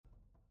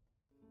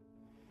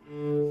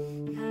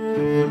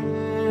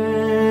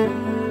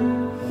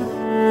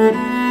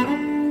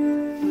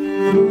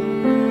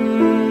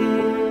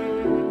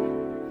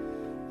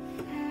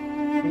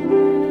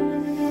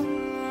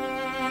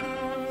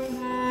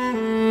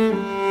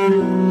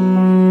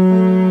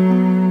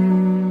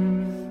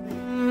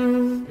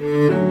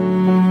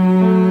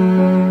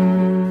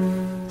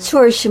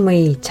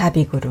수월심의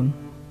자비구름.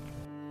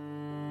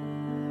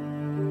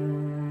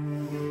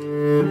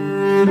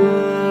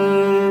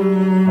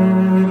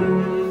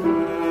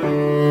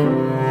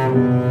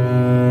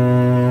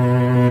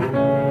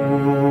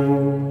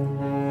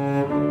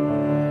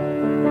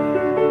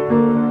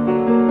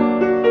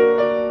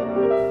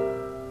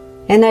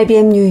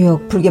 NIBM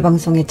뉴욕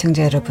불교방송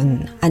애청자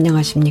여러분,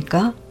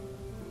 안녕하십니까?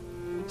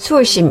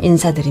 수월심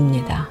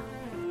인사드립니다.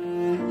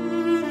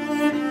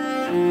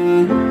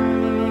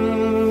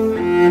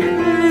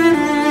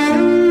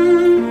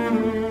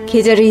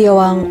 계절의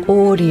여왕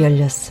 5월이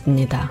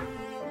열렸습니다.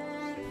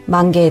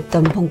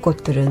 만개했던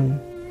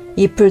봄꽃들은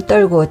잎을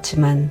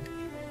떨구었지만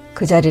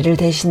그 자리를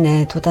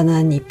대신해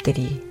돋아난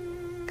잎들이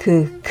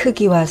그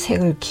크기와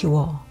색을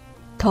키워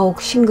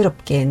더욱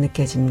싱그럽게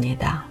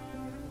느껴집니다.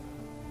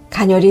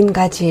 가녀린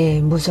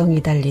가지에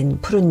무성이 달린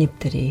푸른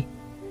잎들이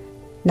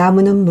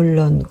나무는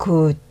물론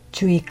그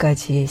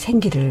주위까지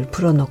생기를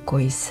불어넣고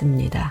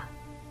있습니다.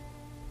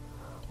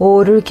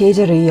 5월을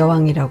계절의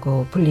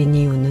여왕이라고 불린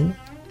이유는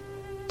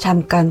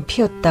잠깐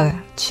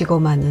피었다 지고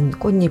마는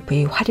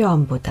꽃잎의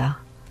화려함보다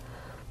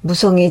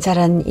무성이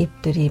자란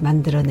잎들이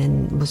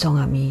만들어낸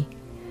무성함이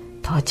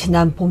더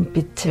진한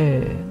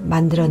봄빛을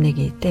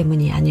만들어내기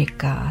때문이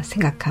아닐까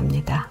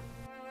생각합니다.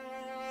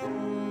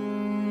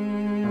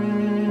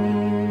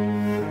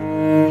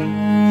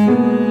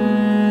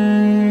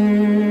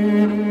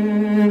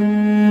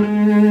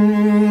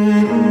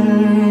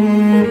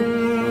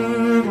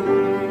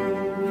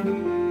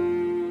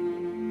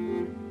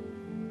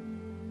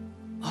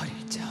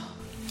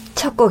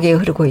 첫 곡에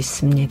흐르고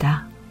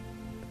있습니다.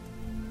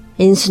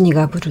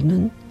 인순이가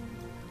부르는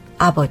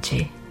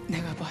아버지.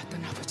 내가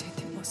보았던 아버지의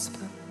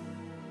뒷모습은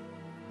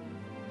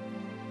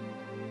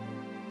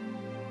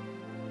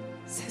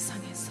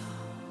세상에서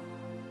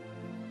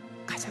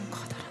가장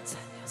커다란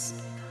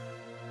삶이었습니다.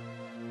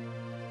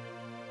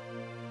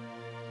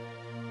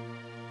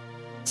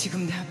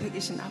 지금 내 앞에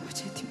계신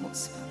아버지의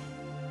뒷모습은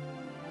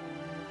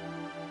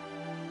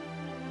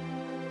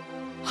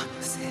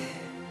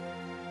어느새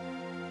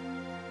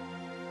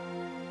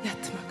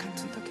야트막한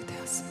둔덕이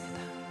되었습니다.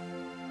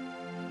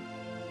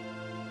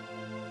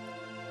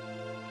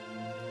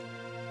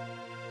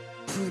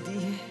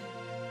 부디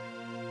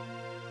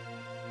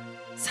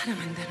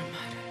사랑한다는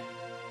말을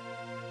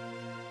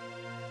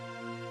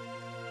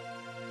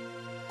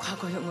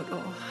과거형으로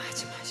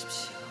하지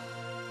마십시오.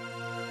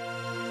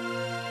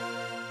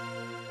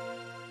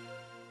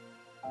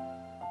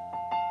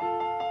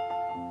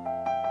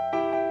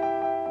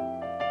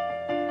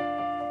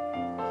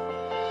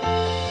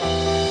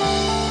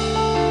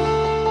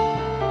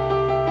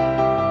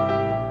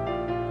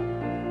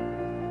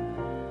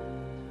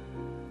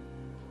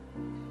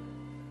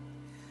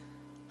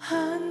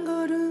 한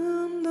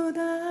걸음도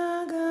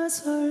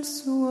다가설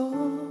수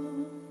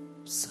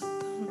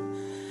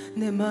없었던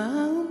내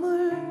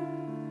마음을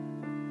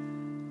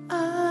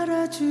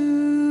알아주기를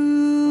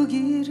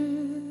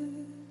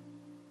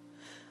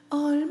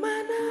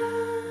얼마나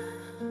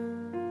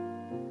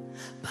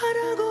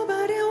바라고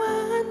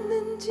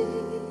바래왔는지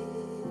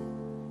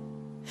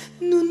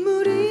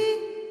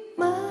눈물이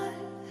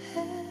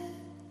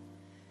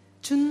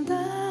말해준다.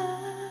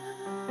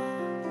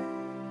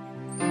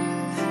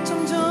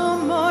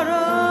 점점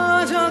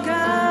멀어져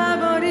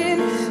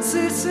가버린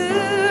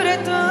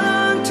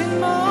쓸쓸했던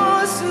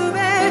뒷모습에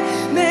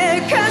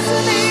내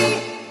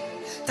가슴이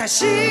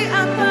다시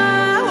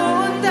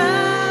아파온다.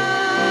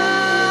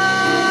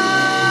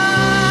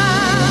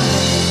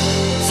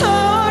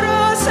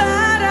 서로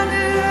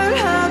사랑을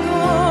하고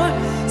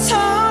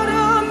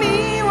서로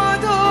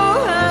미워도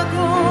하고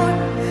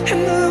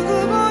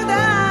누구보다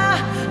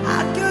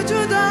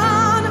아껴주던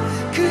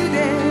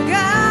그대가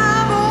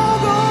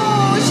보고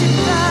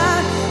싶다.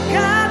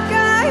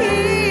 가까이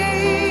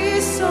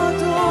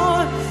있어도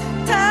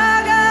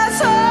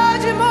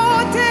다가서지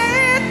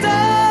못했던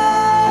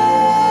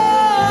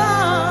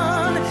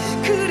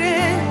그래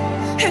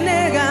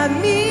내가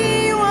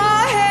미워했었다.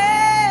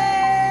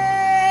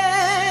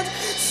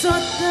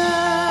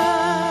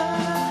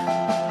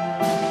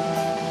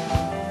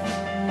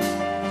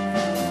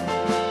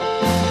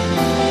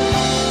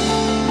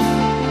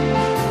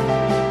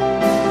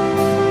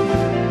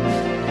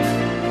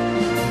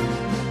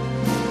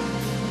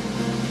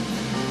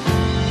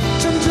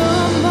 점점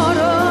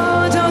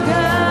멀어져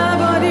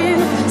가버린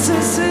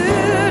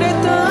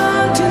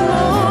쓸쓸했던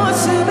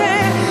뒷모습에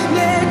내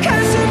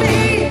가슴이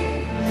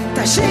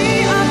다시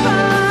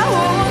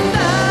아파온다.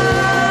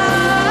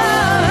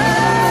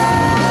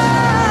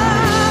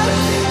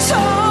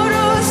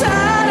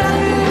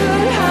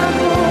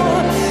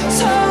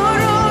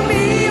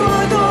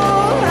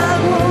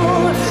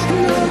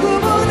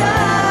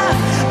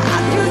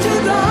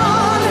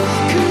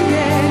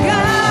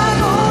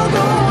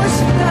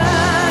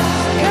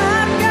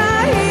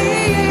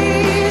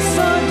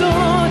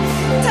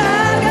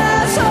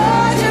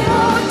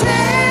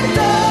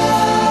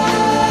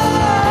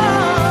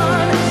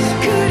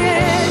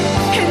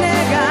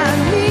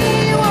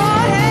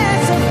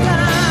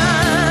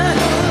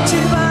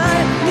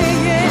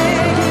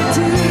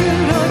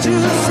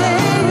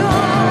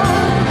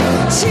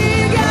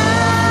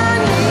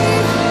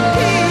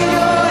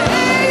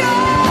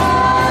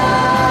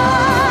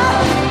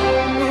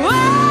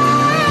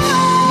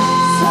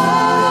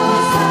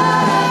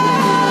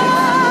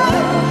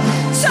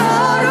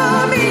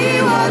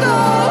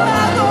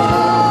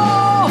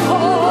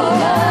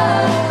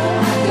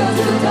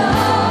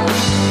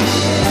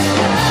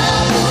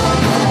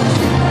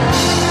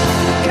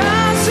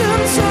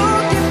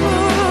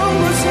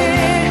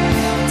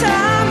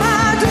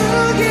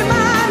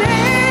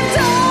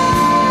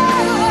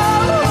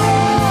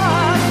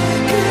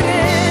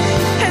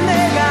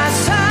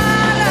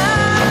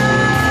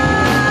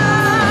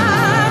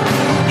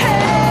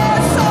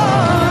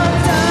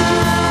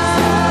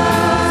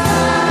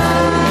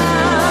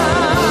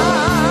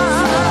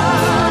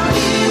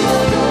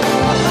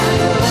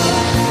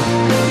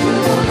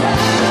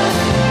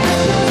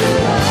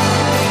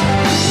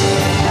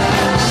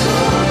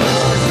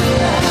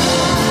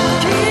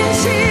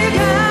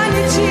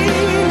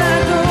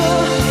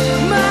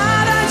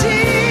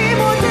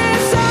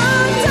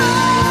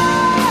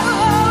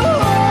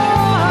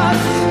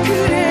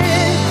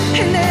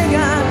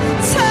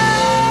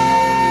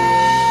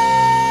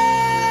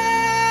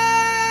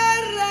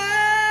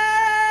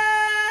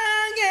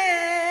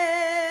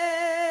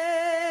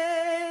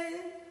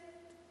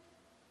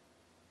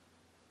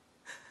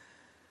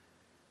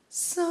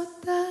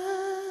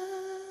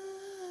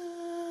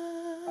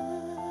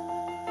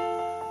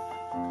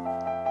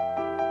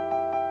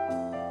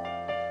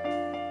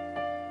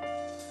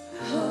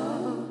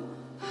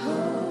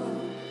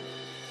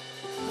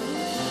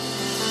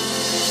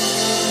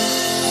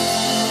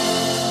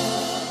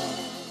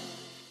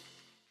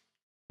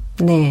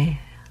 네,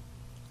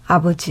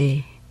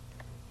 아버지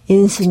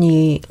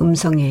인순이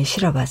음성에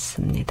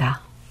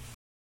실어봤습니다.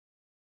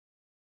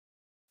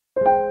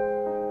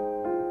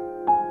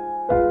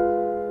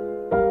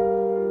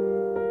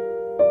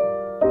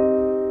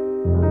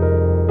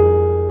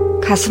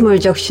 가슴을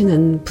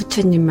적시는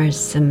부처님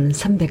말씀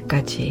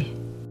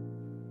 300가지.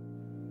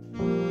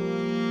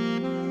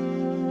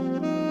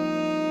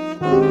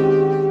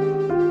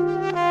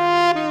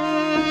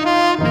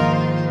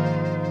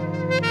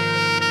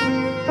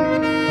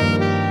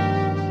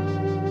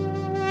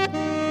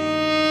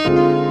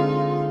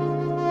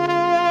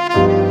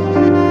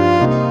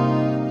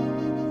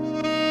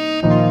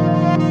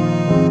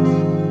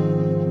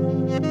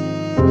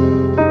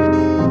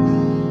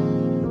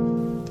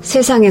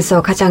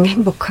 세상에서 가장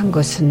행복한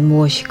것은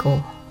무엇이고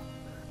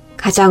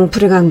가장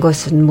불행한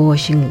것은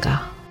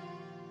무엇인가?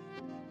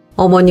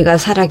 어머니가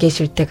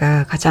살아계실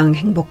때가 가장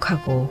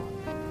행복하고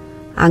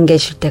안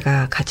계실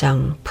때가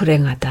가장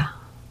불행하다.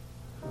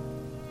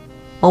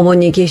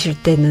 어머니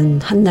계실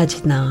때는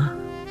한낮이나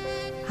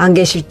안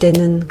계실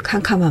때는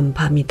캄캄한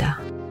밤이다.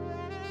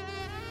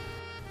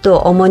 또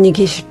어머니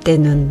계실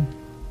때는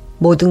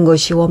모든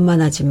것이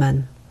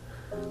원만하지만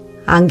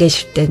안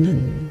계실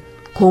때는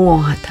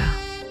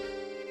공허하다.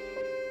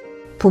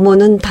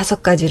 부모는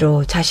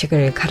 5가지로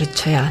자식을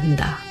가르쳐야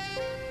한다.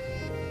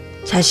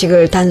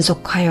 자식을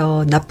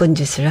단속하여 나쁜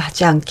짓을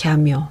하지 않게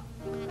하며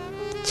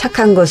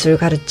착한 것을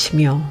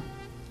가르치며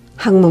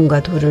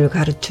학문과 도를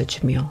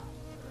가르쳐주며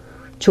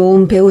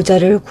좋은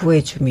배우자를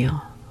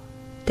구해주며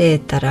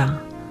때에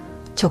따라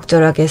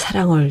적절하게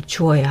사랑을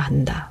주어야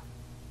한다.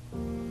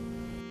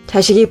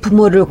 자식이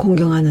부모를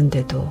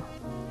공경하는데도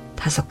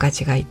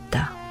 5가지가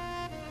있다.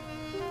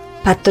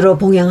 받들어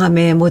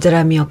봉양함에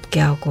모자람이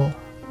없게 하고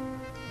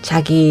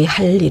자기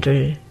할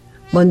일을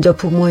먼저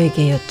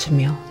부모에게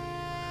여쭈며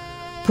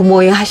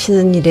부모의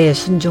하시는 일에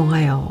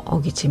순종하여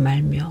어기지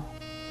말며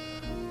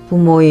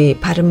부모의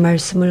바른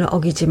말씀을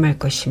어기지 말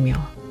것이며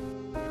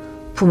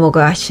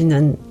부모가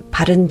하시는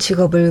바른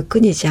직업을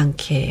끊이지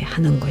않게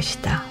하는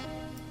것이다.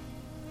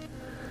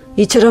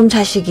 이처럼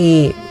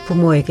자식이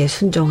부모에게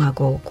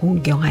순종하고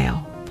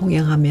공경하여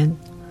봉양하면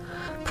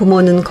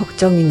부모는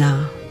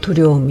걱정이나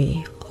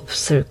두려움이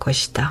없을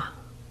것이다.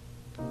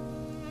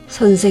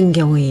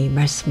 선생경의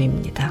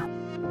말씀입니다.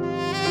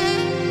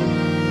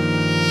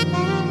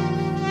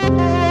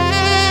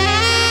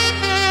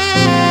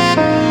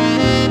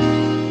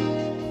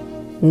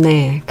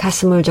 네,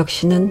 가슴을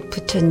적시는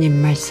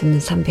부처님 말씀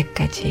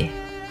 300가지.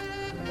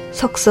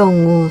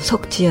 석성우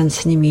석지연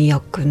스님이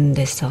엮은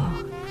데서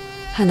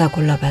하나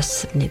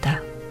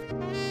골라봤습니다.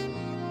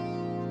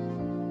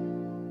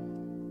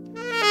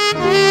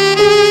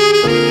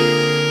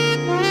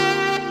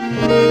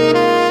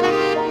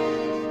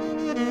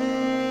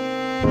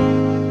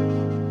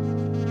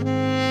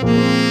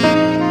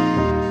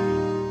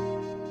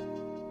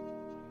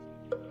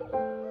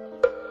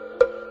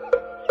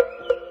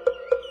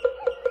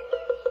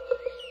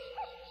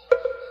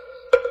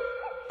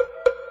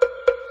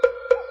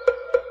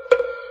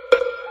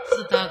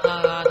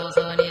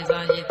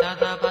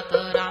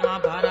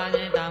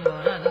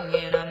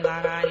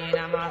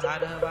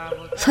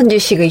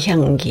 선주식의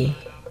향기.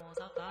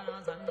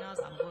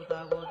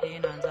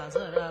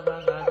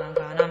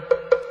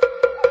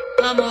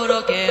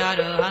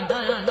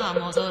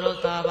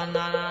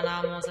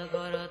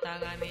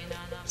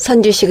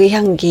 선주식의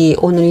향기.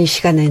 오늘 이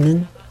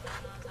시간에는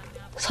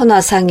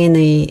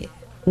선화상인의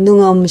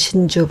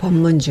능엄신주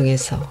법문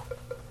중에서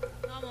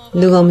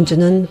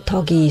능엄주는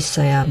덕이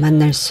있어야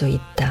만날 수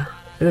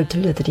있다를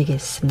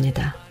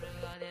들려드리겠습니다.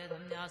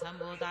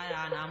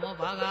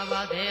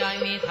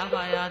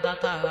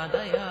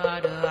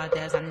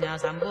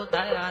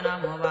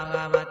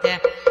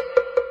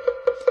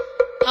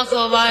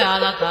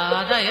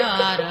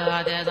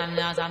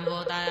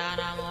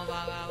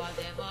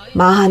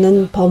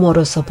 마하는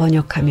범어로서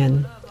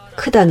번역하면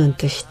크다는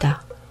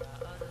뜻이다.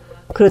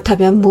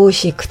 그렇다면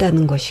무엇이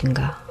크다는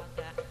것인가?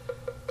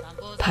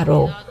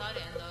 바로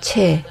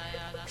채,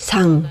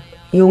 상,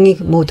 용이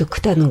모두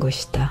크다는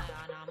것이다.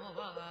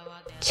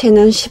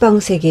 채는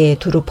시방세계에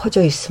두루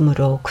퍼져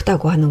있으므로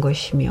크다고 하는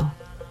것이며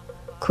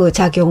그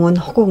작용은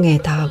허공에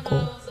다하고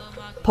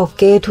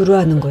법계에 두루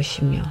하는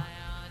것이며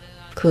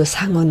그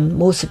상은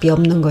모습이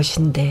없는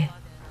것인데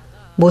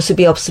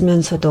모습이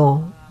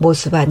없으면서도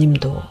모습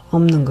아님도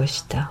없는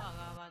것이다.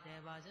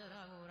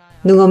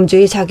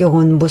 능엄주의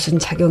작용은 무슨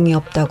작용이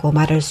없다고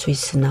말할 수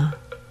있으나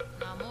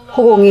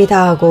허공이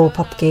다하고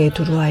법계에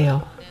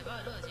두루하여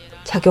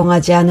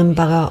작용하지 않은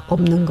바가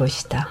없는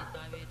것이다.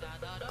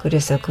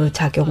 그래서 그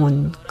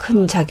작용은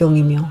큰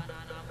작용이며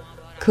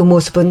그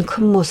모습은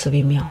큰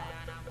모습이며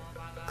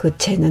그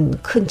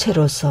채는 큰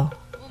채로서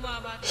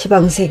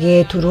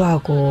시방세계에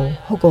두루하고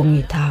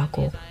허공이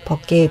다하고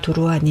법계에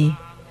두루하니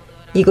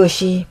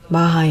이것이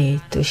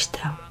마하의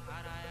뜻이다.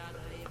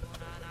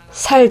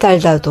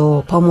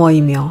 살달다도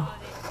범어이며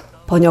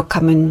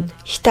번역하면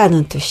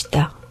희다는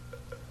뜻이다.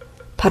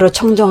 바로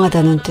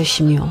청정하다는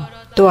뜻이며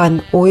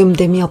또한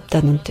오염됨이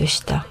없다는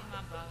뜻이다.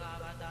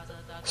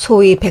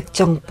 소위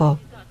백정법,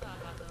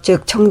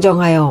 즉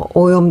청정하여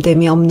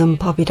오염됨이 없는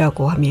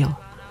법이라고 하며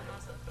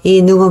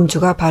이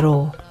능엄주가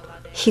바로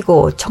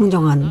희고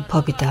청정한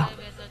법이다.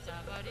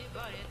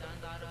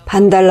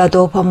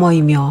 반달라도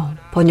범어이며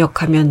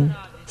번역하면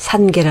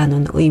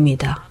산계라는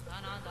의미다.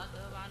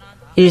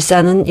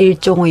 일산은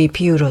일종의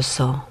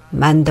비유로서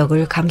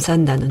만덕을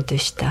감싼다는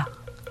뜻이다.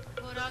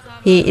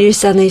 이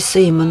일산의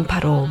쓰임은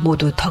바로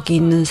모두 덕이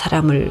있는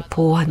사람을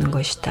보호하는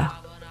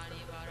것이다.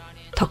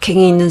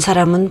 덕행이 있는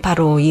사람은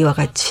바로 이와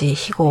같이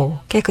희고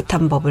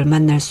깨끗한 법을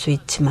만날 수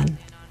있지만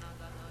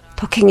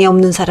덕행이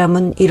없는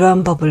사람은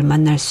이러한 법을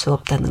만날 수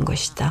없다는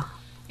것이다.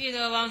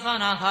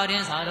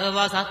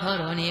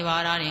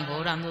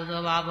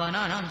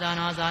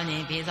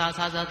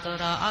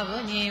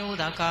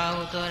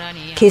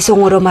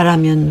 개송으로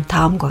말하면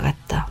다음과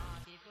같다.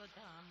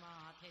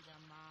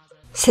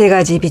 세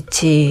가지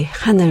빛이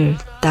하늘,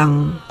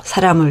 땅,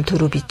 사람을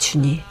두루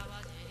비추니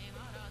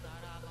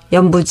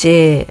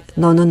연부지에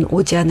너는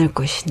오지 않을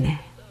것이네.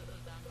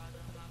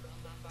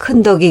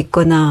 큰 덕이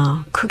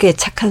있거나 크게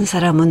착한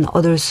사람은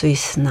얻을 수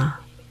있으나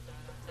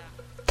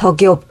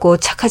덕이 없고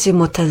착하지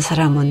못한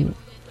사람은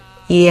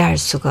이해할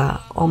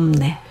수가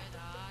없네.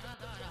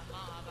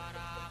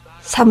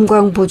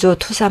 삼광보조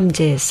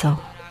투삼재에서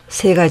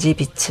세 가지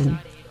빛은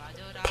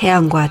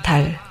태양과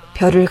달,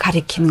 별을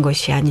가리키는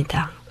것이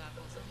아니다.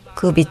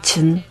 그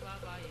빛은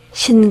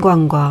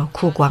신광과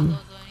구광,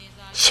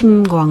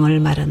 심광을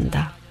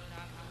말한다.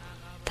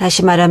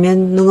 다시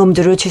말하면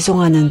능엄주를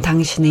지송하는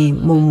당신의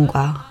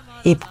몸과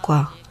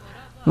입과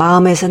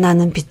마음에서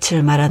나는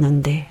빛을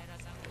말하는데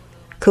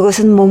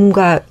그것은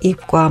몸과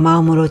입과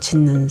마음으로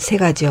짓는 세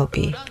가지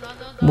업이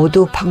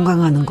모두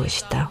방광하는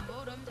것이다.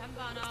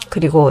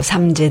 그리고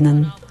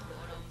삼재는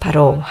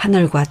바로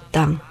하늘과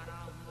땅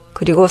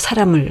그리고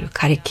사람을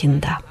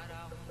가리킨다.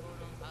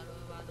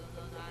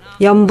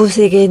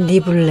 연부세계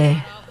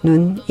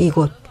니불레는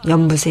이곳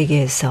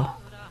연부세계에서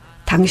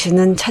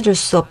당신은 찾을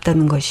수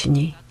없다는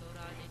것이니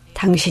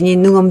당신이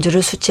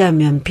능엄주를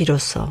수지하면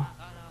비로소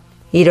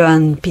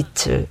이러한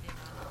빛을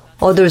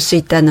얻을 수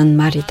있다는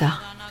말이다.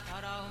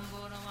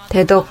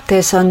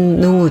 대덕대선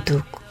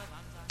능우득,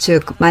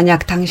 즉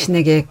만약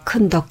당신에게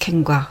큰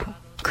덕행과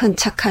큰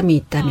착함이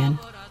있다면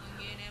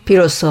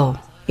비로소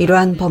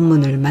이러한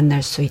법문을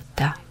만날 수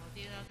있다.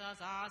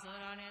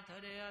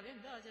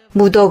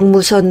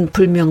 무덕무선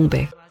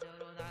불명백,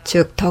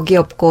 즉 덕이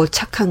없고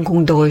착한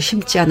공덕을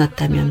심지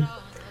않았다면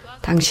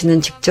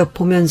당신은 직접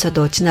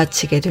보면서도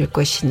지나치게 될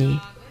것이니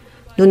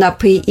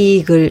눈앞의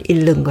이익을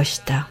잃는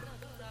것이다.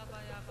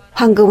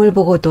 황금을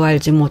보고도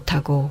알지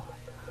못하고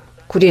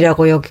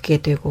굴이라고 여기게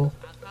되고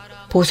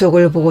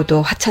보석을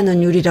보고도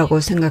하찮은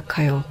유리라고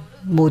생각하여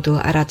모두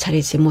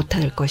알아차리지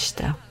못할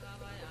것이다.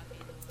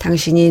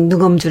 당신이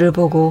능엄주를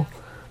보고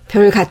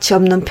별 가치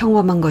없는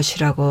평범한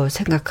것이라고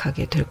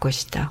생각하게 될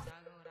것이다.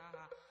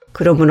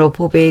 그러므로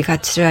보배의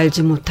가치를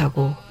알지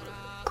못하고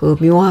그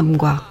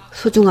묘함과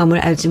소중함을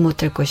알지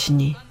못할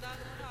것이니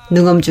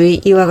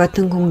능엄주의 이와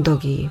같은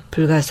공덕이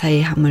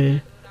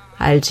불가사의함을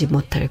알지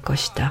못할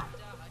것이다.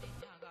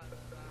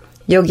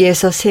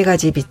 여기에서 세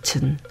가지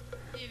빛은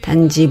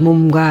단지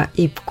몸과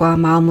입과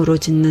마음으로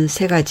짓는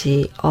세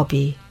가지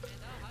업이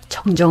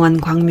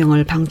청정한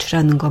광명을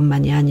방출하는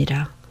것만이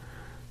아니라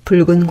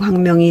붉은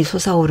광명이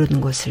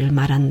솟아오르는 것을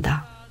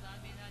말한다.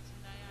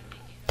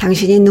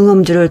 당신이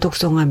능엄주를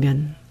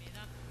독송하면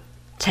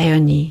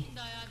자연히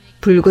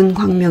붉은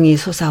광명이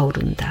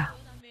솟아오른다.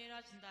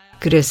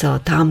 그래서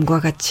다음과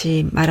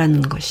같이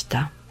말하는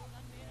것이다.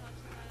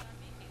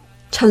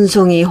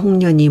 천송이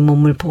홍련이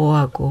몸을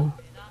보호하고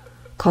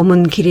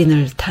검은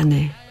기린을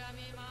타네.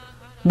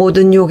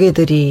 모든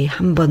요괴들이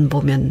한 번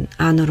보면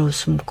안으로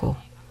숨고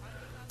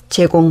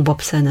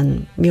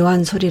제공법사는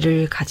묘한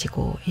소리를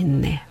가지고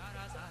있네.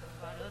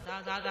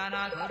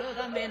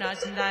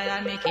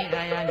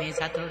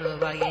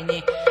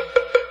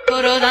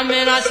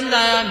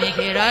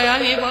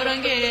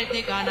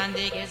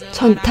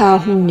 천타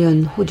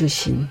홍련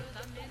호주신,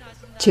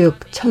 즉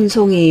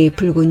천송이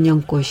붉은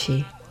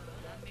연꽃이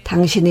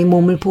당신의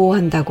몸을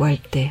보호한다고 할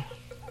때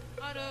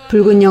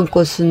붉은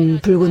연꽃은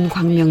붉은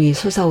광명이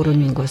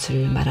솟아오르는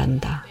것을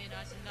말한다.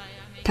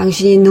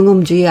 당신이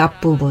능엄주의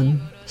앞부분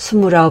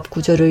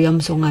 29구절을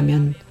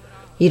염송하면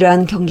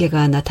이러한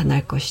경계가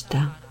나타날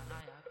것이다.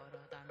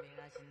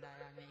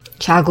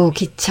 좌구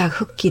기착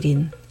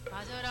흑기린,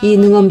 이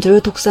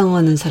능엄주를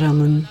독상하는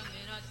사람은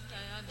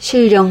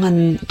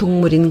신령한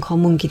동물인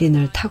검은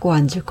기린을 타고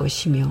앉을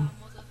것이며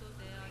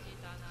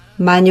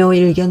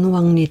마녀일견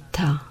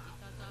왕리타,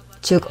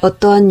 즉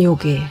어떠한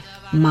요괴,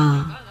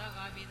 마,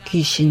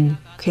 귀신,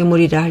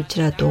 괴물이라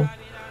할지라도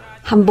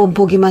한 번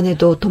보기만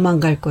해도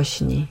도망갈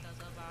것이니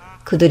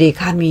그들이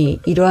감히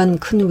이러한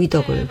큰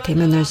위덕을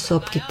대면할 수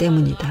없기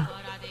때문이다.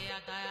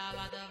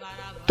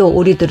 또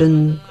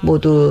우리들은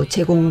모두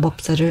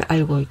제공법사를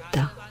알고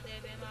있다.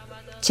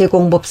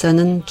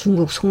 제공법사는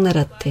중국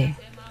송나라 때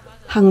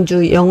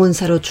항주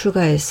영운사로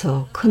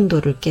출가해서 큰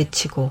돌을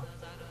깨치고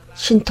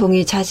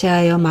신통이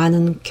자제하여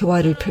많은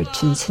교화를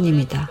펼친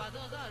스님이다.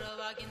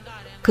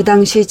 그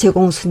당시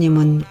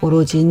제공스님은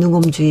오로지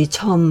능엄주의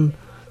처음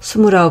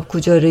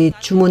 29구절의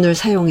주문을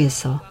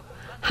사용해서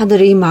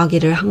하늘의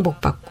마귀를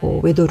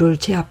항복받고 외도를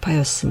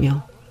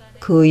제압하였으며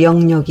그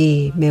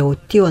영역이 매우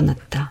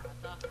뛰어났다.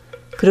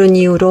 그런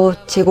이유로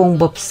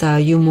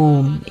제공법사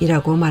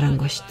유모음이라고 말한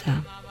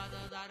것이다.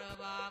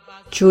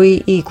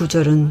 주의 이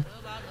구절은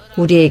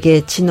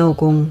우리에게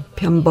진어공,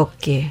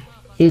 변법계,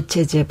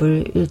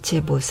 일체재불,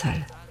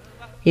 일체보살,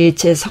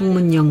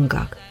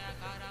 일체성문영각,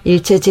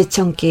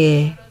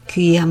 일체제천계에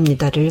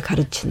귀의합니다를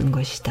가르치는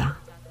것이다.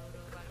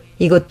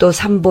 이것도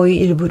삼보의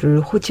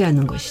일부를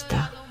호지하는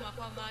것이다.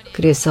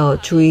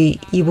 그래서 주의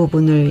이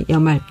부분을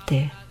염할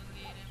때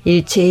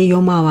일체의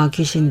요마와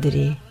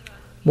귀신들이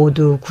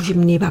모두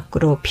 90리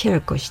밖으로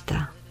피할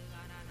것이다.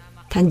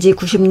 단지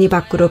 90리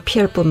밖으로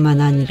피할 뿐만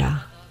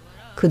아니라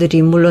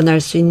그들이 물러날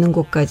수 있는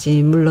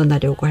곳까지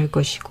물러나려고 할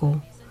것이고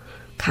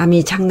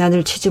감히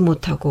장난을 치지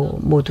못하고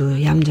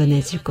모두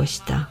얌전해질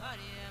것이다.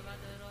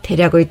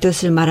 대략의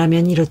뜻을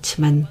말하면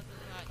이렇지만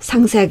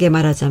상세하게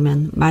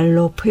말하자면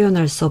말로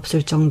표현할 수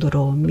없을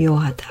정도로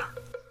묘하다.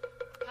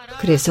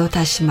 그래서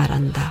다시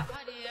말한다.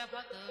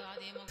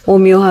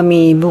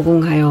 오묘함이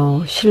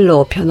무궁하여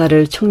실로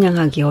변화를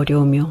측량하기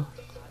어려우며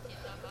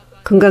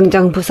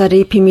금강장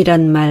부살의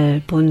비밀한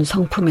말 본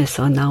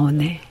성품에서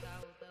나오네.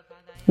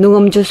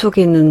 능엄주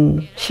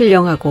속에는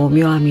신령하고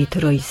묘함이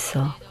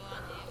들어있어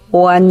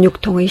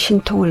오한육통의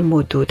신통을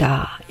모두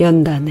다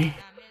연다네.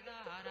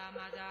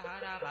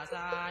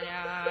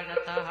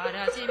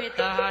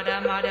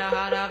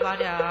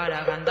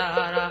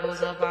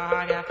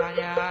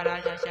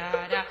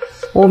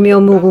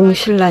 오묘무궁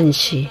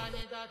신란시,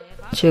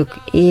 즉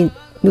이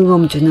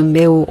능엄주는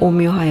매우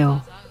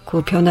오묘하여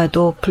그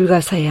변화도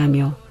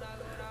불가사의하며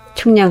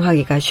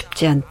측량하기가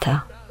쉽지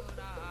않다.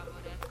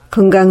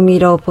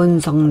 금강미러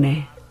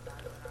본성래,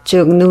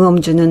 즉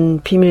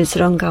능엄주는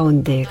비밀스런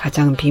가운데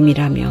가장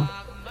비밀하며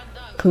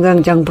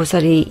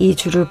금강장보살이 이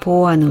주를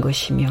보호하는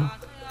것이며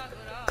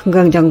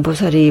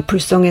금강장보살이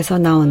불성에서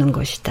나오는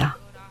것이다.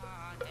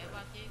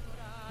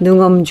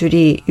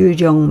 능엄줄이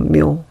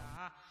유령묘,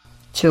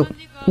 즉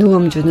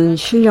능엄주는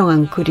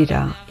신령한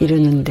글이라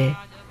이르는데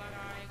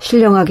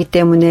신령하기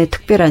때문에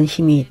특별한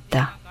힘이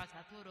있다.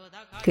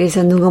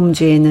 그래서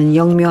능엄주에는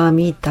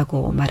영묘함이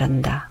있다고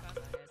말한다.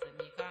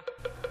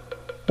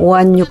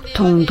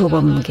 오한육통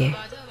도범계,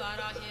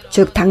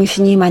 즉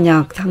당신이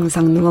만약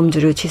항상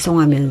능엄주를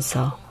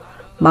지송하면서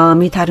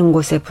마음이 다른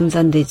곳에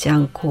분산되지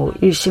않고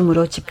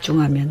일심으로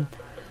집중하면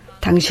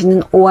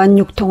당신은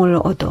오한육통을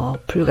얻어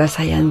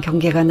불가사의한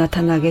경계가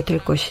나타나게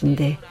될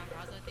것인데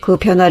그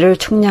변화를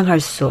측량할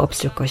수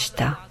없을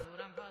것이다.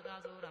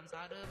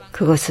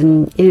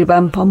 그것은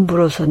일반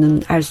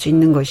범부로서는 알 수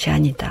있는 것이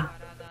아니다.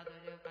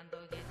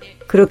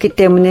 그렇기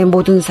때문에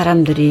모든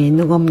사람들이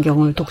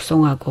능엄경을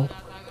독송하고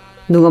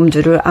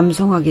능엄주를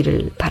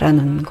암송하기를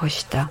바라는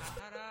것이다.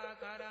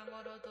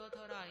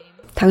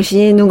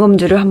 당신이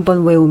능엄주를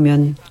한번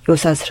외우면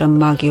요사스런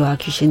마귀와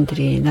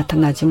귀신들이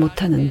나타나지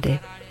못하는데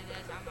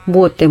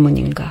무엇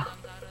때문인가?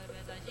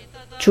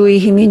 주의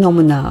힘이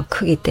너무나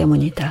크기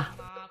때문이다.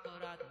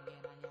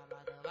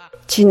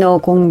 진어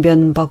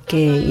공변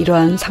법계에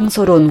이러한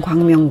상서로운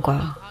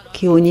광명과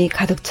기운이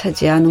가득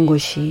차지 않은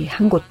곳이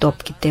한 곳도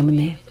없기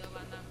때문에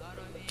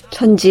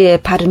천지에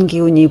바른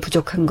기운이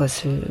부족한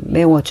것을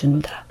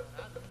메워준다.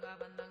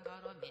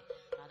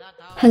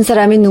 한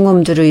사람이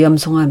능엄주를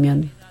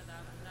염송하면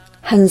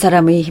한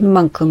사람의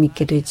힘만큼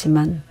있게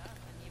되지만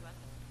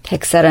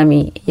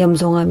 100사람이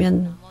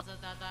염송하면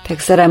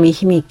 100사람이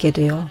힘이 있게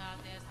되어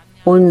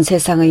온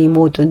세상의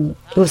모든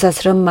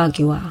요사스런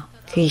마귀와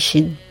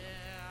귀신,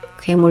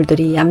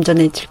 괴물들이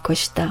얌전해질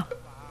것이다.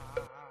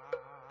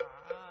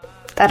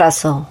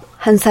 따라서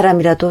한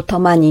사람이라도 더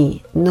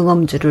많이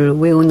능엄주를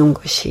외우는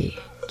것이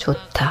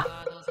좋다.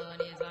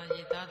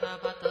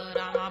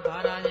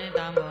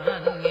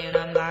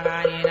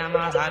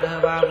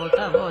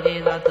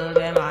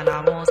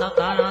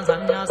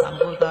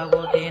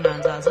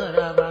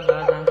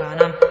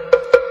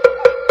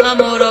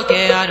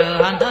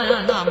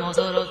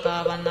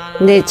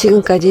 네,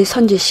 지금까지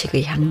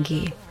선지식의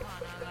향기,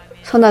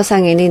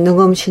 선화상인이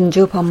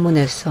능엄신주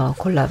법문에서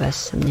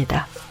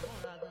골라봤습니다.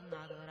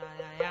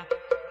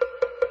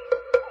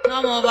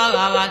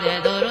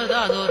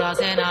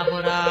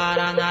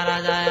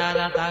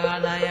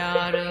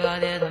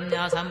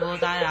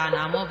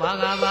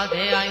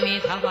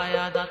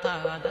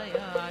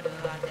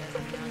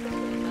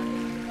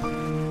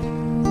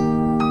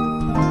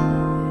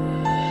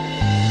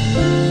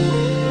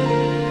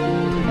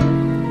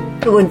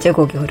 두 번째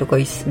곡이 흐르고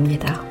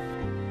있습니다.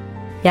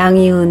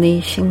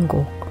 양희은의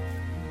신곡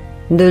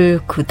늘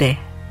그대.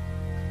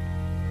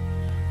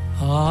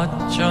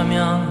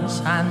 어쩌면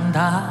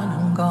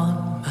산다는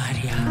건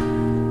말이야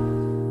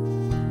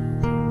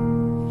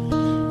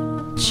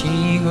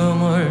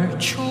지금을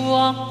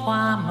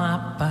추억과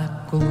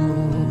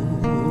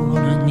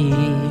맞바꾸는 일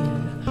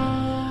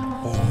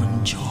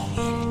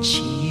온종일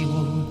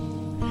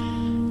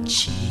치운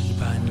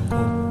집안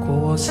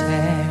곳곳에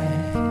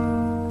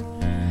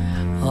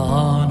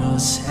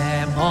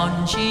어느새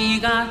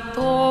먼지가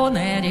또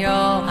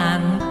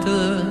내려앉듯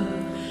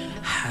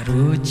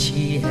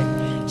하루치에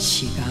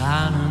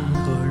시간은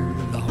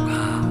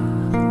흘러가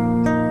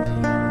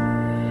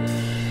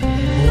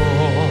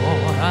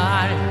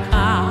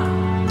뭐랄까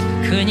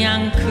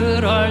그냥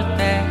그럴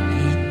때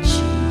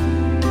있지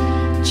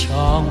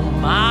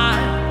정말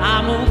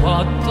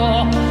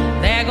아무것도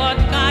내 것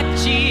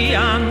같지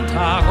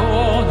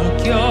않다고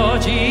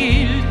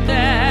느껴질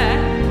때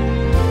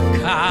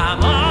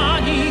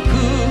가만히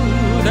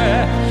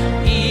그대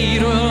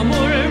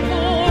이름을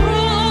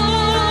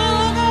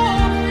부르고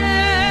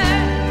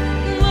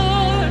널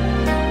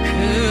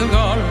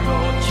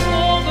그걸로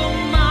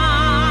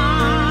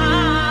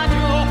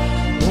조금마저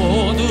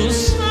모두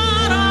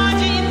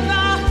사라진다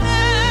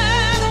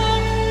해도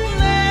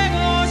내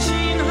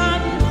것인 한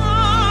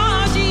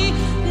가지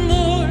늘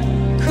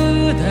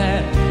그대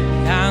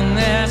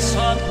향해서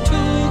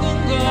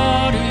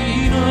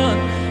두근거리는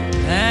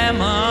내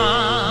맘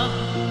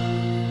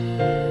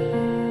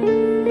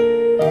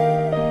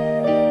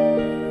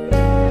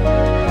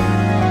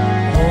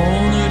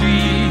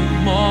오늘이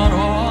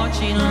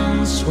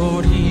멀어지는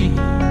소리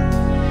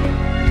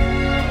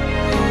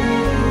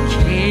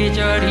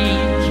계절이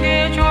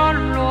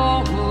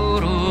계절로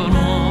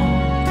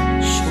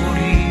흐르는 소리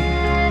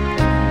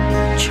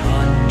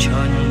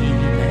천천히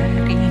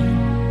내린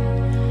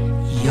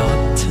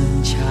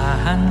옅은 차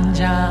한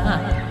잔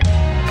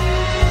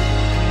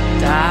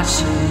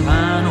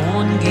따스한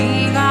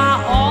온기가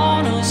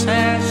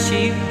어느새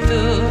식듯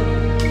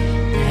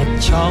내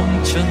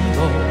청춘도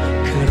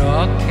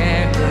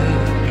그렇게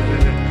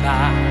흐를까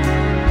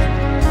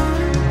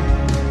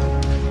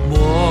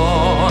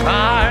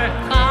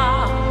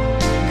뭐랄까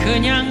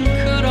그냥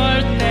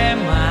그럴 때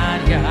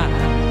말야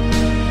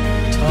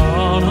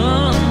더는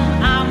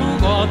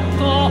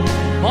아무것도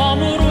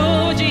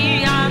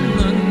머무르지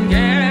않는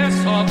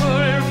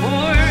개석을 볼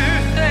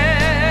때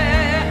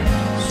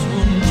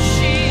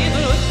숨쉬듯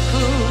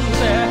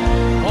그대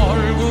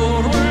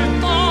얼굴을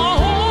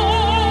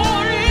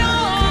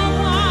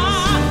떠올려봐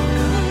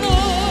널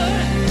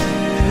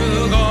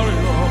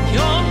그걸로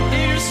견딜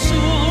수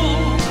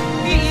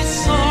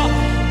있어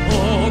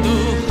모두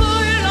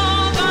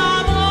흘러가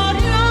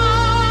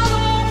버려도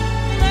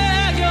내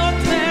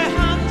곁에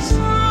항상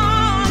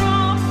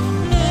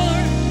늘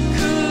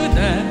그대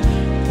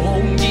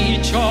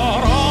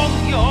공기처럼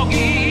여기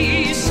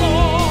있어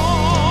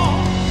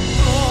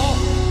또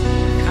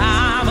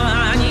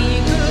가만히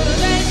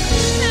그대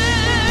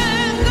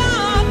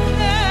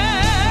생각해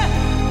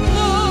늘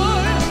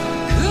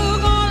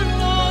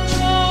그걸로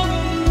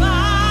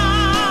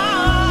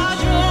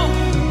조금마저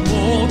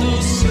모두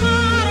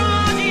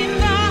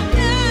사라진다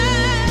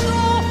해도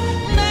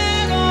내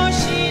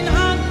것인 한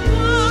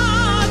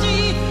가지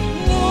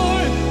늘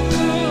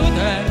그대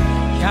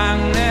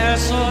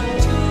향해서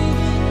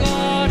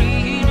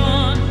두근거리는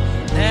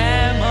내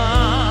맘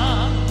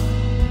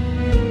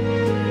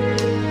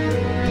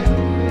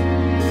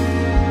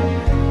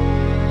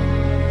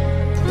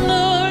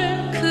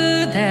늘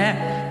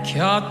그대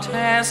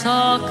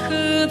곁에서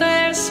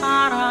그댈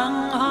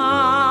사랑할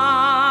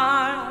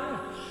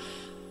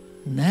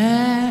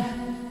내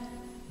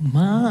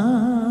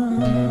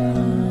맘.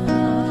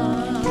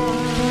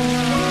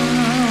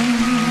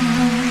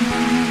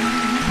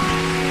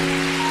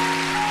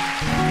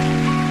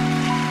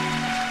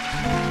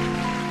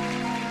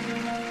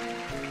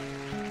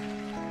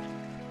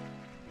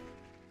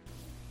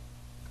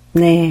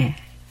 네,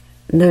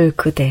 늘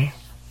그대.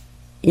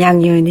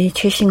 양희은의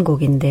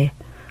최신곡인데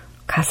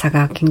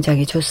가사가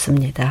굉장히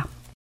좋습니다.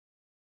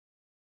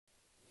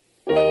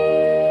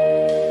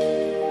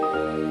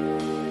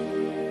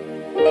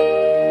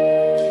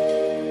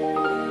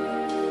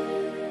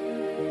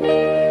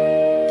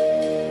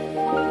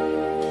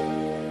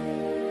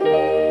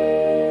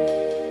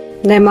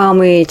 내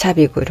마음의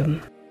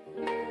자비구름.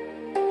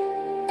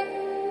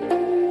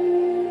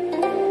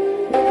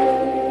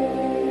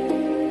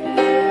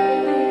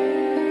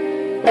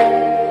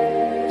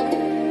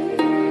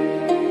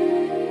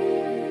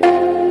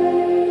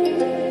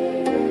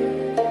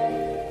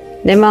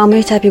 내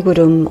마음의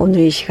자비구름.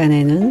 오늘 이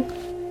시간에는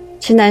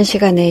지난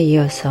시간에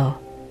이어서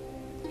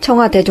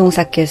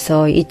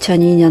청와대종사께서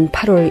 2002년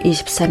 8월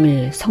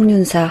 23일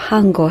성륜사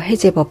한거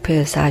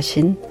해제법회에서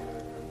하신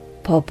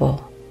법어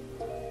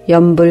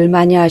염불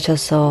많이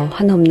하셔서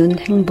한없는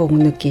행복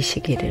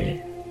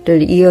느끼시기를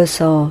를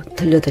이어서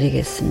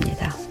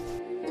들려드리겠습니다.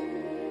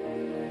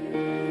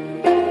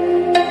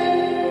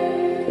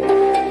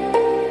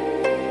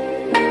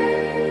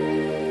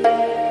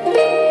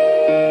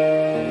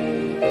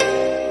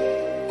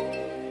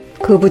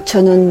 그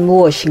부처는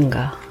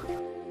무엇인가?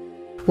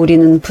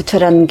 우리는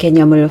부처라는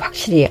개념을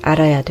확실히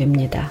알아야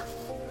됩니다.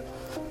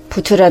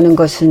 부처라는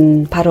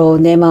것은 바로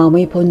내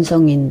마음의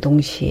본성인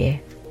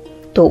동시에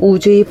또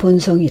우주의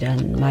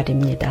본성이란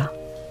말입니다.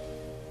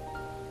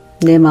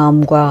 내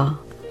마음의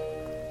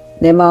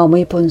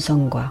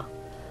본성과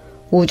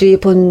우주의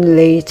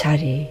본래의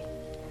자리,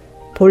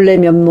 본래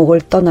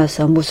면목을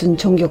떠나서 무슨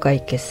종교가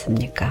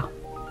있겠습니까?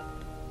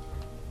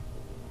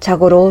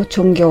 자고로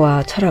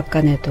종교와 철학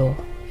간에도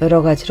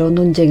여러 가지로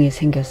논쟁이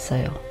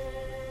생겼어요.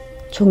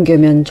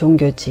 종교면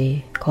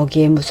종교지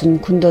거기에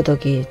무슨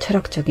군더더기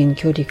철학적인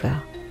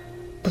교리가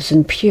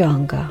무슨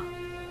필요한가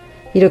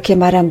이렇게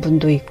말한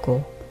분도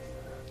있고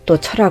또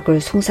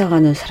철학을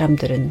숭상하는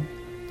사람들은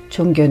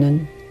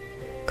종교는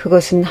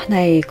그것은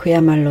하나의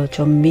그야말로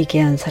좀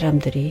미개한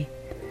사람들이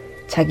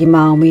자기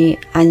마음의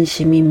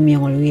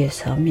안심인명을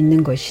위해서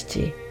믿는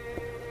것이지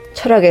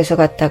철학에서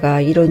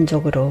갖다가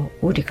이론적으로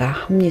우리가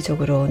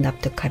합리적으로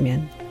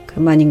납득하면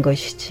그만인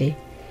것이지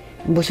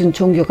무슨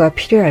종교가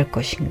필요할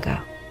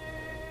것인가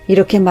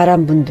이렇게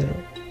말한 분도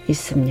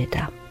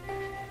있습니다.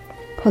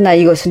 허나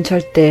이것은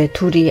절대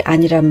둘이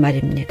아니란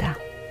말입니다.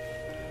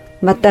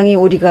 마땅히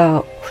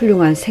우리가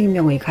훌륭한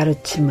생명의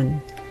가르침은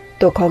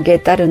또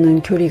거기에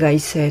따르는 교리가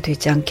있어야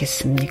되지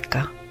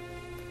않겠습니까?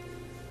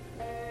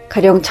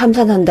 가령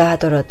참선한다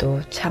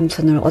하더라도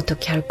참선을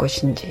어떻게 할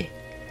것인지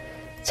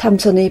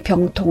참선의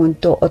병통은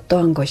또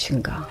어떠한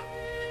것인가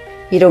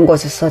이런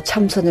것에서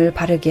참선을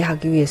바르게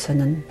하기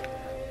위해서는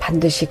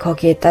반드시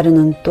거기에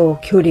따르는 또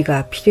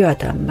교리가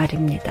필요하단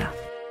말입니다.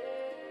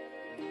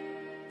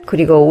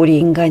 그리고 우리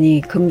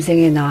인간이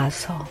금생에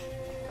나와서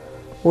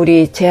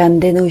우리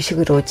제한된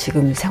의식으로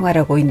지금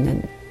생활하고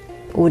있는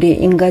우리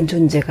인간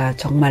존재가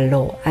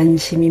정말로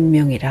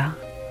안심인명이라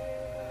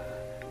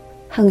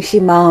항시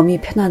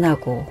마음이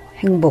편안하고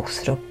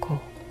행복스럽고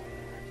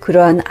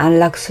그러한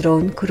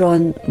안락스러운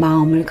그러한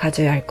마음을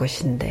가져야 할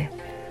것인데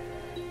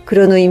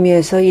그런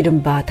의미에서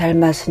이른바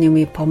달마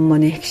스님의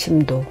법문의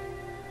핵심도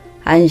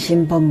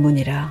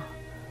안심법문이라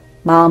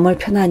마음을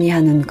편안히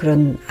하는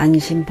그런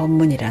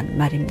안심법문이란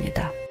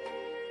말입니다.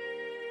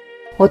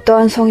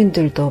 어떠한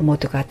성인들도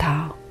모두가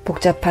다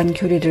복잡한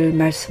교리를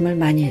말씀을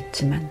많이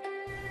했지만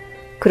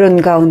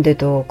그런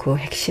가운데도 그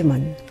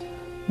핵심은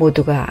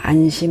모두가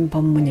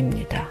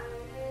안심법문입니다.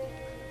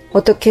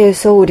 어떻게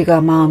해서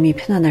우리가 마음이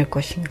편안할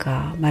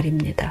것인가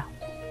말입니다.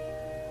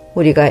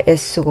 우리가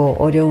애쓰고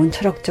어려운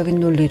철학적인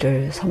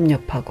논리를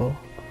섭렵하고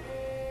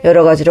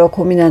여러 가지로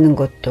고민하는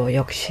것도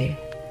역시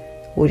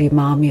우리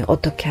마음이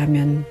어떻게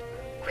하면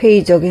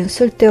회의적인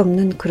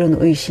쓸데없는 그런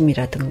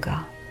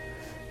의심이라든가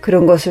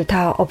그런 것을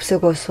다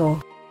없애고서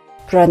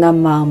불안한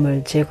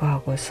마음을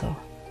제거하고서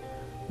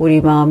우리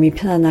마음이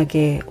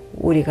편안하게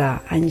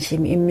우리가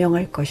안심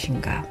임명할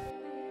것인가.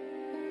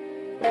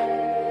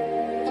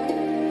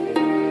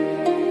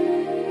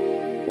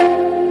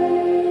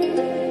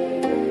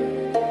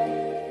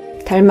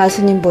 달마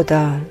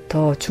스님보다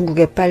더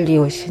중국에 빨리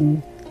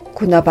오신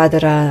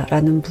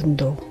구나바드라라는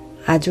분도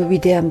아주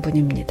위대한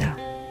분입니다.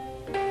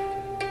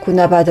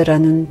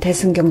 구나바드라는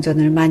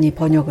대승경전을 많이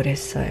번역을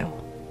했어요.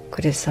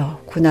 그래서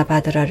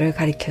구나바드라를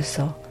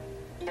가리켜서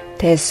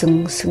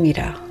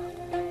대승승이라,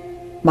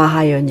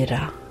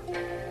 마하연이라,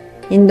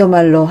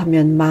 인도말로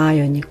하면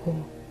마하연이고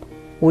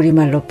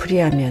우리말로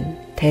풀이하면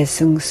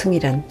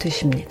대승승이란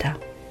뜻입니다.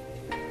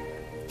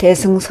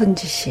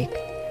 대승선지식,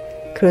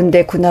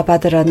 그런데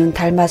구나바드라는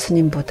달마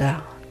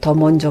스님보다 더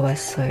먼저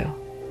왔어요.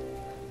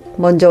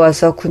 먼저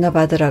와서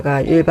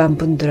구나바드라가 일반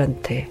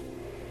분들한테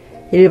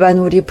일반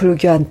우리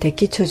불교한테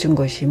끼쳐준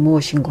것이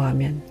무엇인가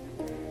하면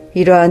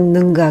이러한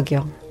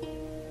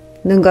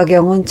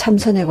능가경은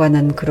참선에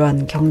관한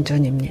그러한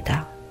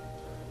경전입니다.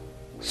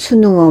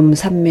 수능엄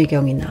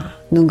삼매경이나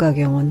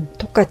능가경은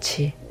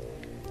똑같이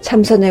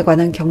참선에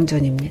관한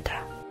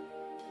경전입니다.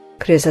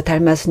 그래서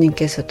달마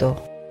스님께서도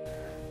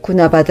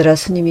구나바드라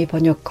스님이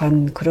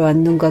번역한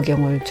그러한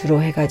능가경을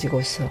주로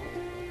해가지고서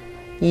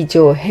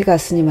이조 해가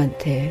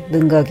스님한테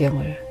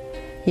능가경을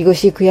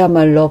이것이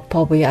그야말로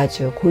법의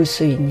아주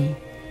골수이니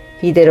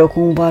이대로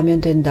공부하면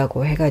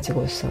된다고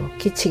해가지고서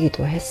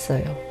끼치기도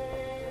했어요.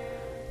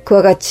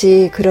 그와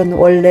같이 그런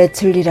원래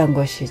진리란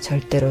것이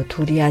절대로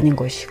둘이 아닌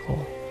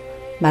것이고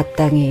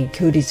마땅히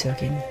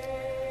교리적인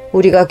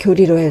우리가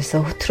교리로 해서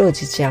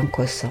흐트러지지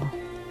않고서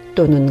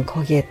또는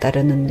거기에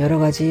따르는 여러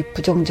가지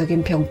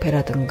부정적인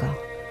병폐라든가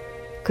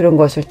그런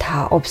것을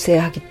다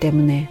없애야 하기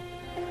때문에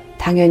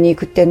당연히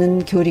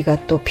그때는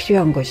교리가 또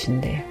필요한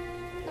것인데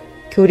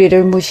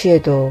교리를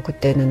무시해도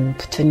그때는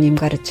부처님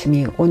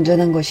가르침이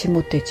온전한 것이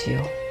못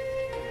되지요.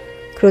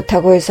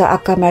 그렇다고 해서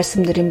아까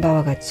말씀드린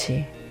바와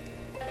같이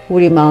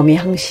우리 마음이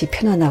항시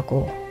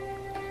편안하고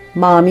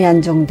마음이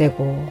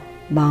안정되고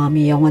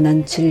마음이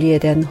영원한 진리에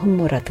대한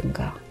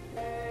흠모라든가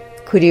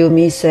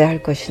그리움이 있어야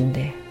할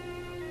것인데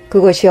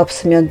그것이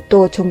없으면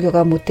또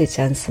종교가 못 되지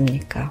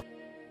않습니까?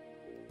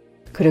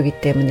 그렇기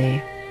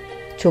때문에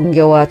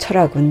종교와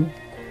철학은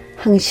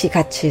항시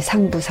같이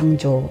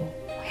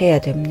상부상조해야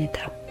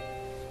됩니다.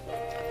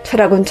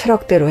 철학은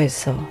철학대로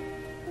해서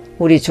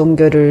우리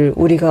종교를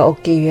우리가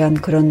얻기 위한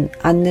그런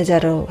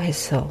안내자로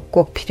해서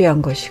꼭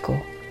필요한 것이고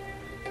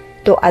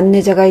또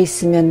안내자가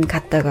있으면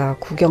갔다가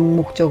구경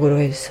목적으로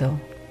해서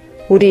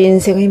우리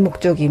인생의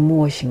목적이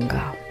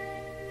무엇인가?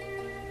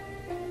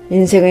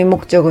 인생의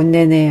목적은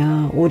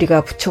내내야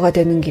우리가 부처가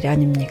되는 길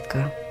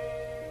아닙니까?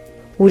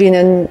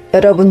 우리는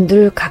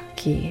여러분들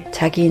각기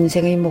자기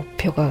인생의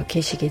목표가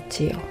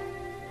계시겠지요.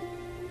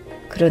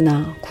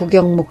 그러나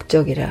구경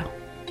목적이라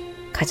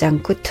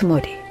가장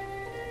끄트머리,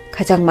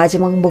 가장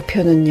마지막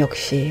목표는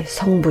역시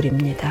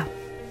성불입니다.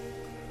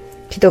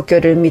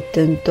 기독교를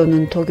믿든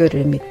또는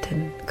도교를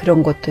믿든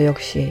그런 것도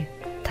역시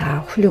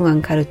다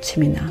훌륭한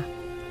가르침이나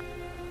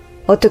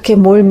어떻게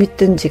뭘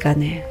믿든지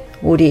간에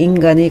우리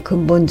인간의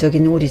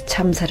근본적인 우리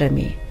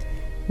참사람이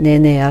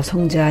내내야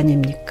성자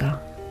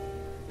아닙니까?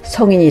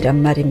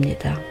 성인이란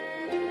말입니다.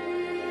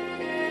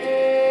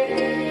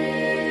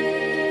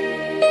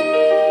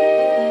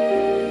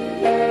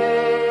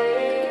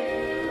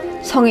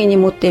 성인이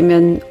못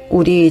되면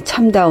우리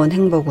참다운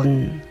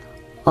행복은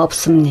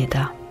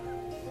없습니다.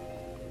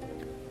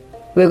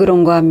 왜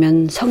그런가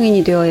하면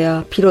성인이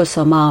되어야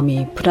비로소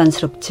마음이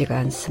불안스럽지가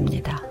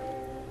않습니다.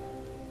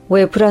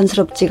 왜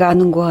불안스럽지가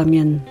않은가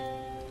하면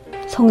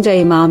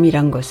성자의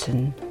마음이란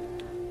것은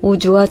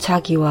우주와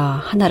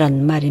자기와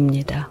하나란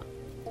말입니다.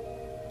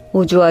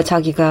 우주와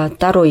자기가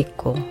따로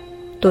있고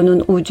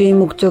또는 우주의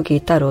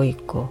목적이 따로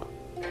있고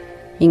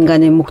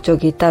인간의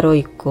목적이 따로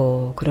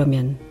있고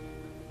그러면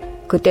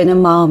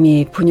그때는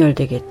마음이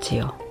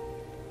분열되겠지요.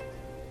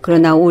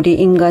 그러나 우리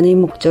인간의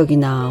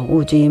목적이나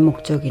우주의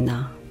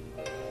목적이나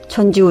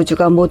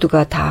천지우주가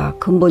모두가 다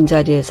근본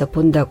자리에서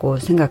본다고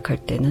생각할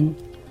때는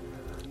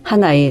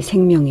하나의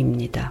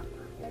생명입니다.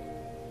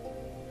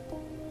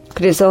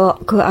 그래서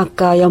그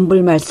아까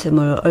연불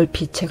말씀을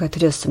얼핏 제가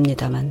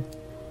드렸습니다만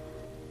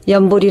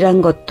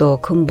연불이란 것도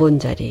근본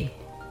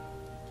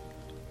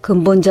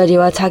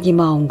자리와 자기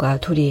마음과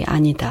둘이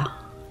아니다.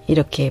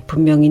 이렇게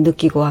분명히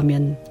느끼고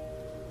하면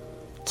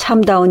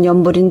참다운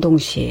연불인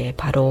동시에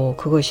바로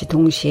그것이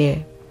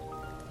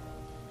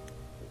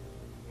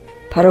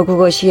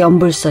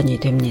연불선이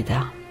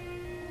됩니다.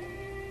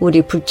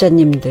 우리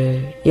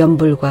불자님들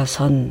연불과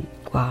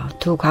선과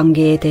두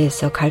관계에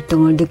대해서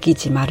갈등을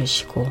느끼지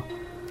말으시고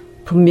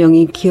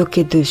분명히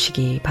기억해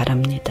두시기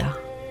바랍니다.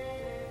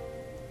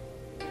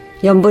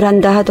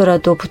 연불한다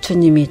하더라도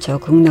부처님이 저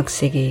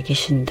극락세계에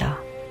계신다.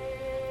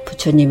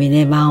 부처님이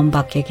내 마음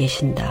밖에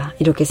계신다.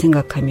 이렇게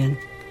생각하면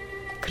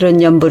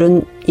그런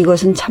연불은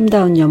이것은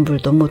참다운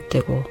연불도 못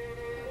되고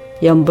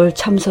연불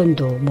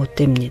참선도 못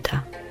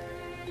됩니다.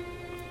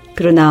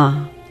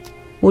 그러나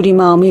우리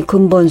마음의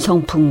근본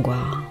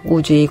성품과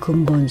우주의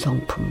근본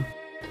성품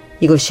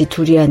이것이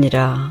둘이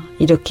아니라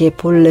이렇게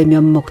본래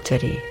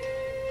면목자리,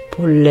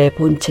 본래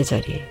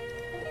본체자리,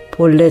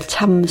 본래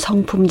참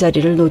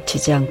성품자리를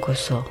놓치지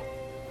않고서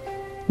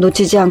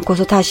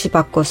다시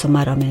바꿔서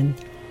말하면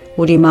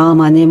우리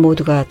마음 안에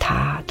모두가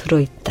다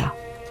들어있다.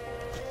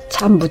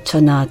 참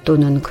부처나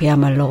또는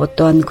그야말로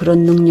어떠한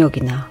그런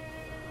능력이나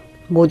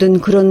모든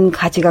그런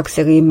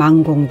가지각색의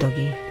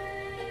만공덕이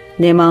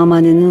내 마음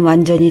안에는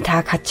완전히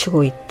다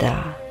갖추고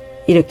있다.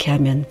 이렇게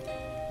하면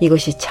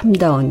이것이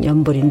참다운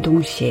연불인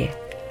동시에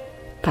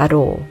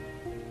바로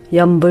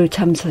연불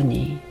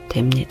참선이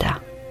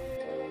됩니다.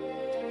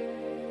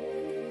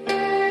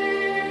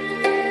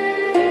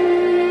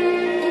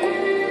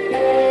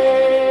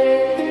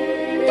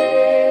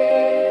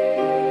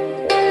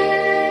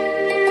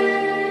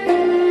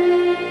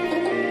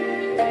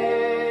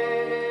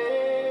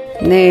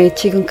 네,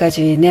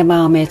 지금까지 내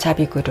마음의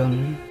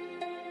자비구름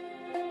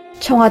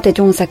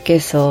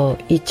청와대종사께서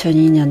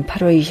 2002년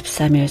 8월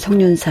 23일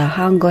성륜사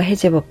하안거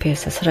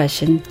해제법회에서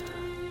설하신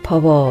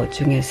법어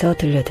중에서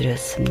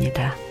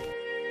들려드렸습니다.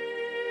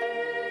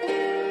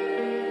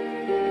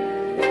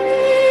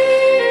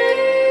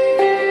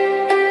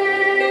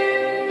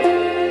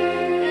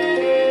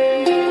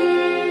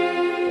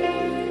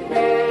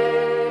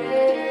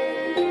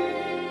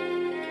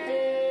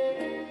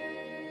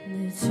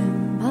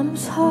 늦은 밤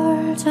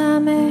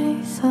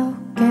설잠에서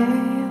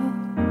깨어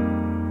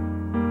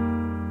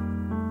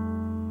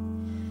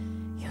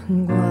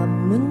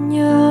현관문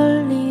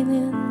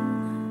열리는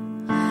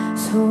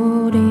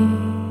소리에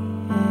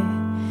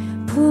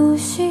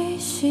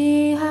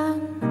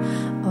부시시한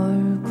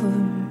얼굴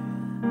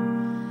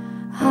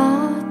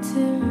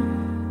아들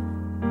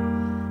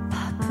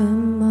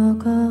밥은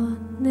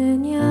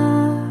먹었느냐.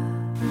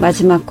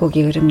 마지막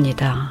곡이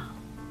흐릅니다.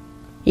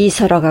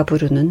 이설아가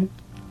부르는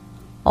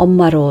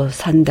엄마로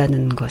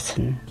산다는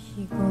것은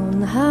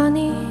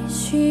피곤하니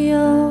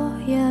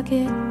쉬어야겠다며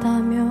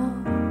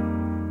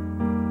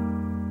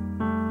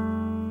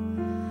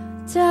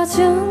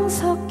짜증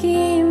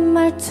섞인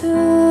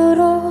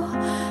말투로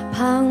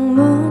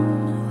방문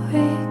휙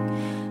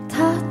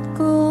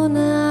닫고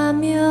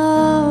나면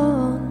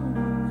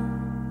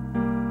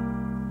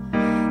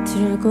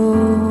들고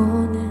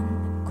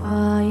오는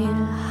과일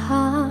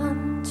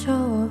한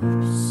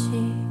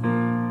접시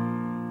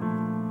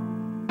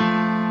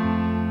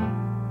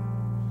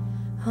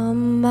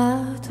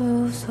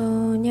엄마도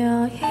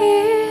소녀일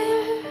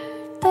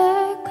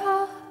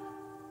때가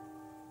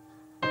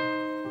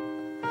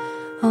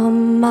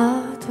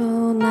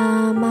엄마도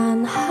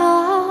나만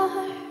할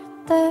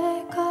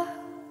때가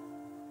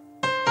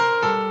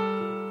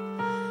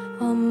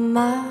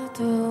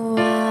엄마도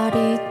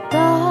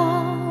아리따웠던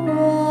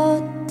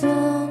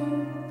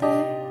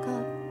때가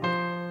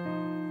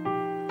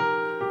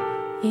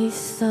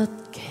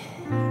있었겠지.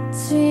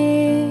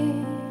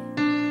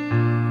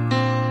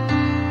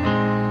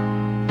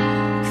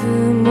 그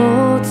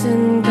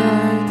모든 걸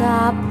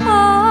다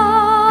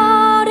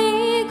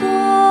버리고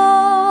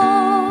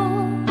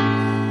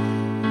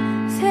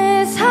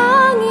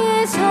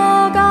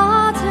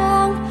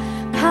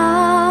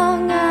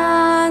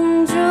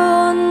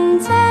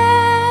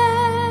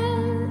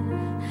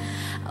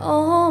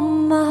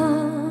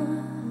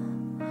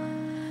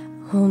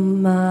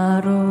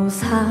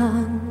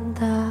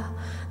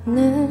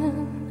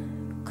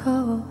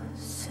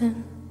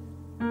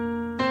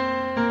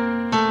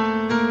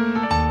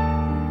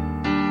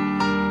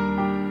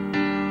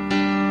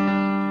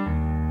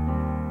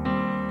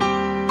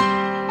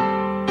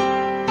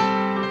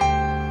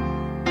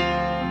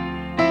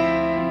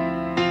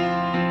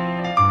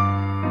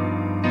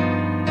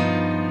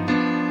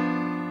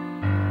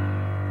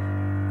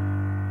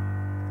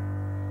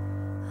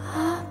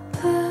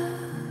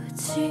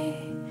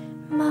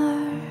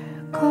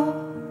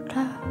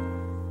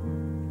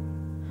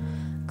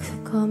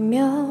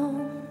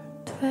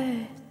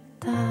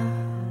됐다.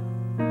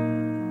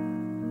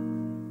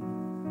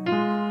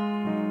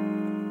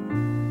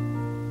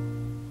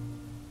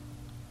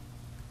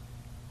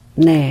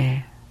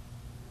 네,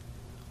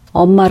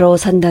 엄마로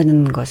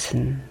산다는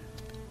것은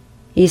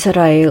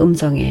이설아의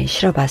음성에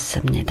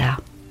실어봤습니다.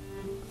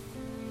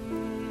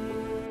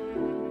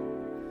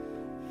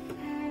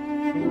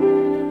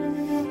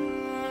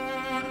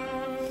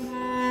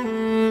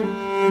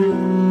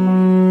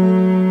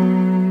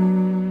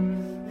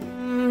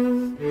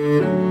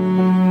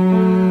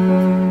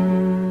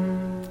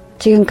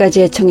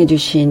 지금까지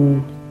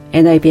애청해주신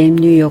NIBM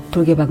뉴욕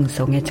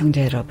불교방송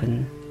애청자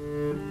여러분,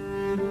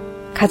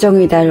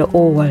 가정의 달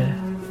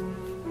 5월,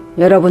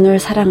 여러분을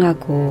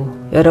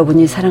사랑하고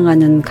여러분이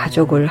사랑하는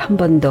가족을 한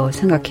번 더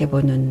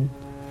생각해보는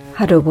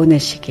하루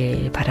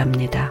보내시길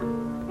바랍니다.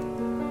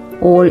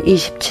 5월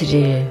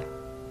 27일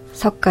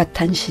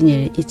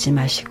석가탄신일 잊지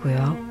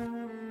마시고요.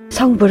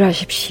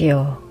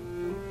 성불하십시오.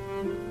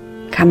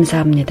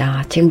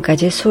 감사합니다.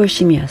 지금까지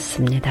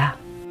수월심이었습니다.